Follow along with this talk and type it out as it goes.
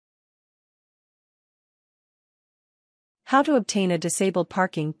How to obtain a disabled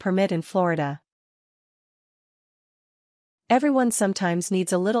parking permit in Florida. Everyone sometimes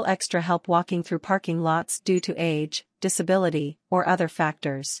needs a little extra help walking through parking lots due to age, disability, or other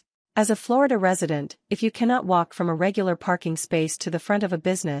factors. As a Florida resident, if you cannot walk from a regular parking space to the front of a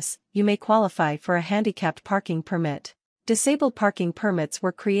business, you may qualify for a handicapped parking permit. Disabled parking permits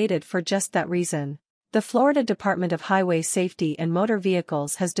were created for just that reason. The Florida Department of Highway Safety and Motor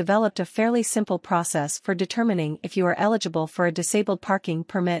Vehicles has developed a fairly simple process for determining if you are eligible for a disabled parking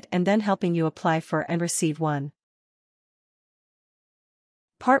permit and then helping you apply for and receive one.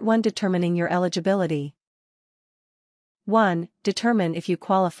 Part 1. Determining your eligibility. 1. Determine if you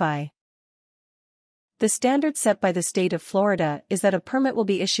qualify. The standard set by the state of Florida is that a permit will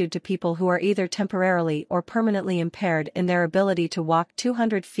be issued to people who are either temporarily or permanently impaired in their ability to walk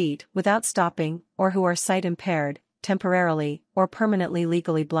 200 feet without stopping, or who are sight impaired, temporarily, or permanently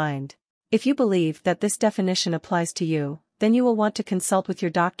legally blind. If you believe that this definition applies to you, then you will want to consult with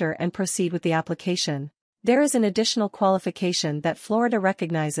your doctor and proceed with the application. There is an additional qualification that Florida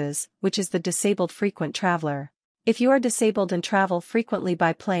recognizes, which is the disabled frequent traveler. If you are disabled and travel frequently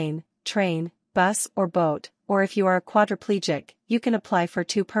by plane, train, bus or boat, or if you are a quadriplegic, you can apply for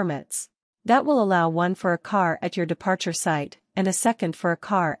 2 permits. That will allow one for a car at your departure site, and a second for a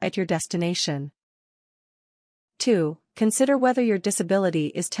car at your destination. 2. Consider whether your disability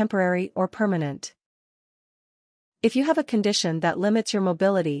is temporary or permanent. If you have a condition that limits your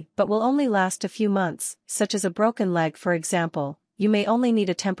mobility but will only last a few months, such as a broken leg for example, you may only need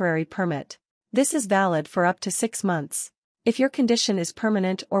a temporary permit. This is valid for up to 6 months. If your condition is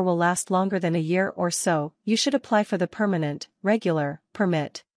permanent or will last longer than a year or so, you should apply for the permanent, regular,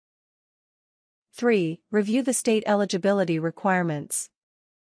 permit. 3. Review the state eligibility requirements.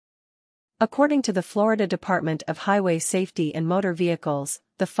 According to the Florida Department of Highway Safety and Motor Vehicles,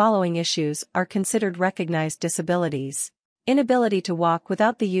 the following issues are considered recognized disabilities: inability to walk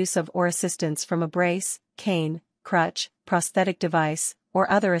without the use of or assistance from a brace, cane, crutch, prosthetic device,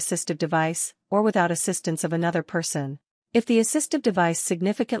 or other assistive device, or without assistance of another person. If the assistive device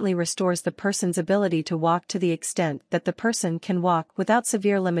significantly restores the person's ability to walk to the extent that the person can walk without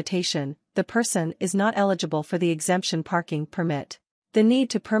severe limitation, the person is not eligible for the exemption parking permit. The need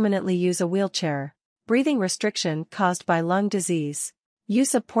to permanently use a wheelchair. Breathing restriction caused by lung disease.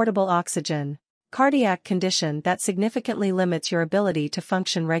 Use of portable oxygen. Cardiac condition that significantly limits your ability to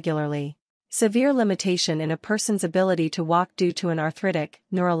function regularly. Severe limitation in a person's ability to walk due to an arthritic,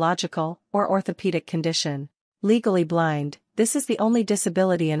 neurological, or orthopedic condition. Legally blind, this is the only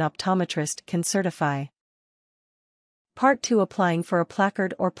disability an optometrist can certify. Part 2. Applying for a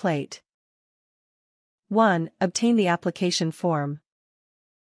placard or plate. 1. Obtain the application form.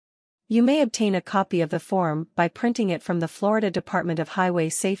 You may obtain a copy of the form by printing it from the Florida Department of Highway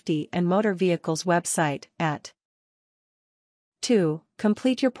Safety and Motor Vehicles website at 2.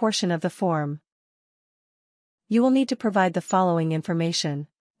 Complete your portion of the form. You will need to provide the following information: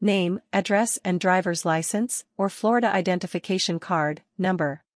 name, address and driver's license, or Florida identification card,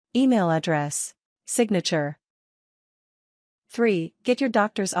 number, email address, signature. 3. Get your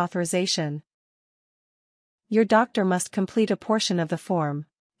doctor's authorization. Your doctor must complete a portion of the form.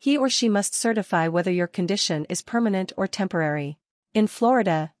 He or she must certify whether your condition is permanent or temporary. In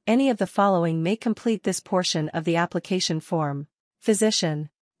Florida, any of the following may complete this portion of the application form: physician,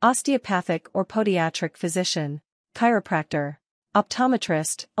 osteopathic or podiatric physician, chiropractor,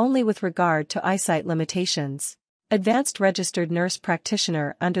 optometrist only with regard to eyesight limitations, advanced registered nurse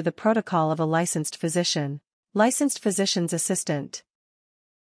practitioner under the protocol of a licensed physician, licensed physician's assistant.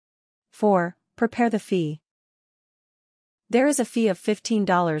 4. Prepare the fee. There is a fee of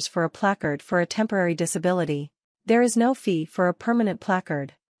 $15 for a placard for a temporary disability. There is no fee for a permanent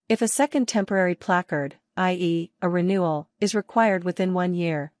placard. If a second temporary placard, i.e., a renewal, is required within 1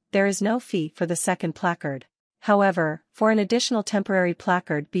 year, there is no fee for the second placard. However, for an additional temporary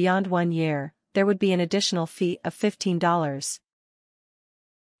placard beyond 1 year, there would be an additional fee of $15.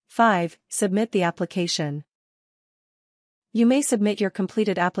 5. Submit the application. You may submit your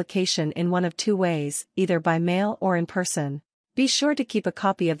completed application in one of 2 ways, either by mail or in person. Be sure to keep a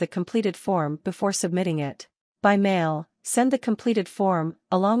copy of the completed form before submitting it. By mail, send the completed form,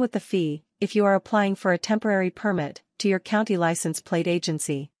 along with the fee, if you are applying for a temporary permit, to your county license plate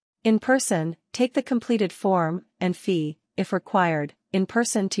agency. In person, take the completed form and fee, if required, in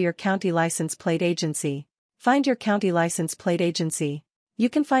person to your county license plate agency. Find your county license plate agency. You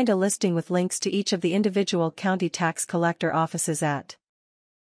can find a listing with links to each of the individual county tax collector offices at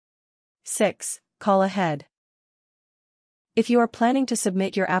 6. Call ahead. If you are planning to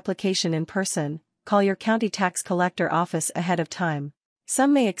submit your application in person, call your county tax collector office ahead of time.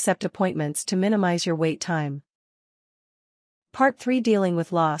 Some may accept appointments to minimize your wait time. Part 3, Dealing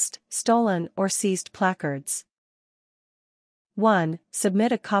with lost, stolen, or seized placards. 1.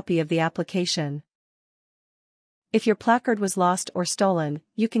 Submit a copy of the application. If your placard was lost or stolen,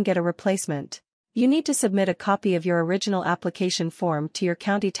 you can get a replacement. You need to submit a copy of your original application form to your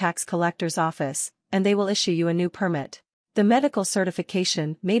county tax collector's office, and they will issue you a new permit. The medical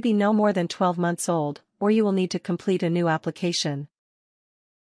certification may be no more than 12 months old, or you will need to complete a new application.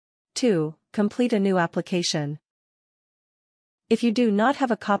 2. Complete a new application. If you do not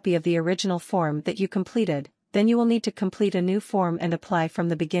have a copy of the original form that you completed, then you will need to complete a new form and apply from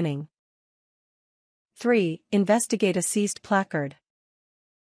the beginning. 3. Investigate a seized placard.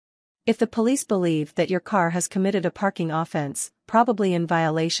 If the police believe that your car has committed a parking offense, probably in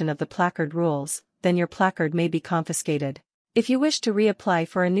violation of the placard rules, then your placard may be confiscated. If you wish to reapply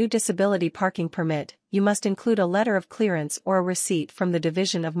for a new disability parking permit, you must include a letter of clearance or a receipt from the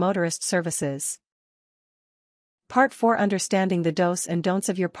Division of Motorist Services. Part 4, Understanding the do's and don'ts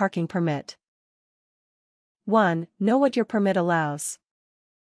of your parking permit. 1. Know what your permit allows.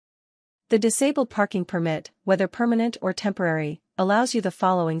 The disabled parking permit, whether permanent or temporary, allows you the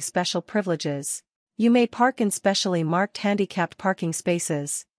following special privileges. You may park in specially marked handicapped parking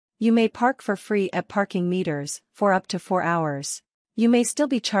spaces. You may park for free at parking meters, for up to 4 hours. You may still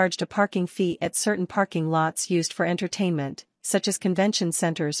be charged a parking fee at certain parking lots used for entertainment, such as convention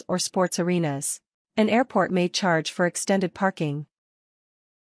centers or sports arenas. An airport may charge for extended parking.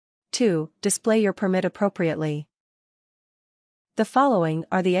 2. Display your permit appropriately. The following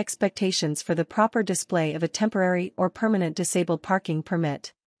are the expectations for the proper display of a temporary or permanent disabled parking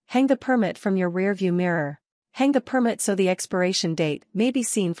permit. Hang the permit from your rearview mirror. Hang the permit so the expiration date may be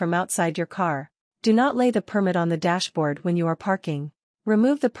seen from outside your car. Do not lay the permit on the dashboard when you are parking.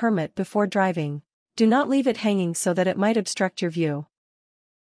 Remove the permit before driving. Do not leave it hanging so that it might obstruct your view.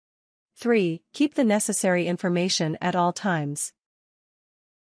 3. Keep the necessary information at all times.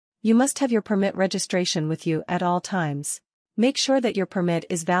 You must have your permit registration with you at all times. Make sure that your permit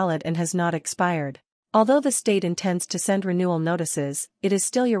is valid and has not expired. Although the state intends to send renewal notices, it is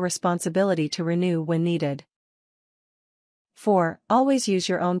still your responsibility to renew when needed. 4. Always use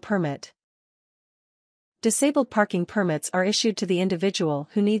your own permit. Disabled parking permits are issued to the individual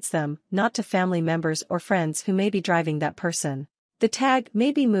who needs them, not to family members or friends who may be driving that person. The tag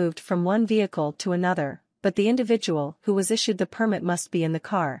may be moved from one vehicle to another, but the individual who was issued the permit must be in the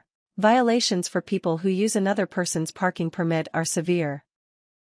car. Violations for people who use another person's parking permit are severe.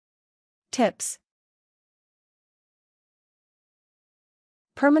 Tips.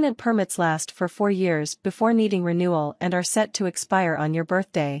 Permanent permits last for 4 years before needing renewal and are set to expire on your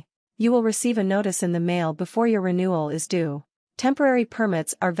birthday. You will receive a notice in the mail before your renewal is due. Temporary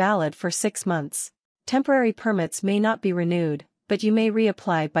permits are valid for 6 months. Temporary permits may not be renewed, but you may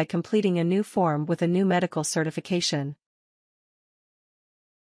reapply by completing a new form with a new medical certification.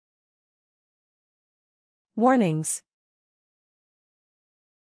 Warnings.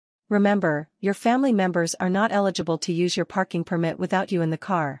 Remember, your family members are not eligible to use your parking permit without you in the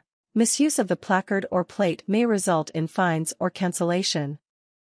car. Misuse of the placard or plate may result in fines or cancellation.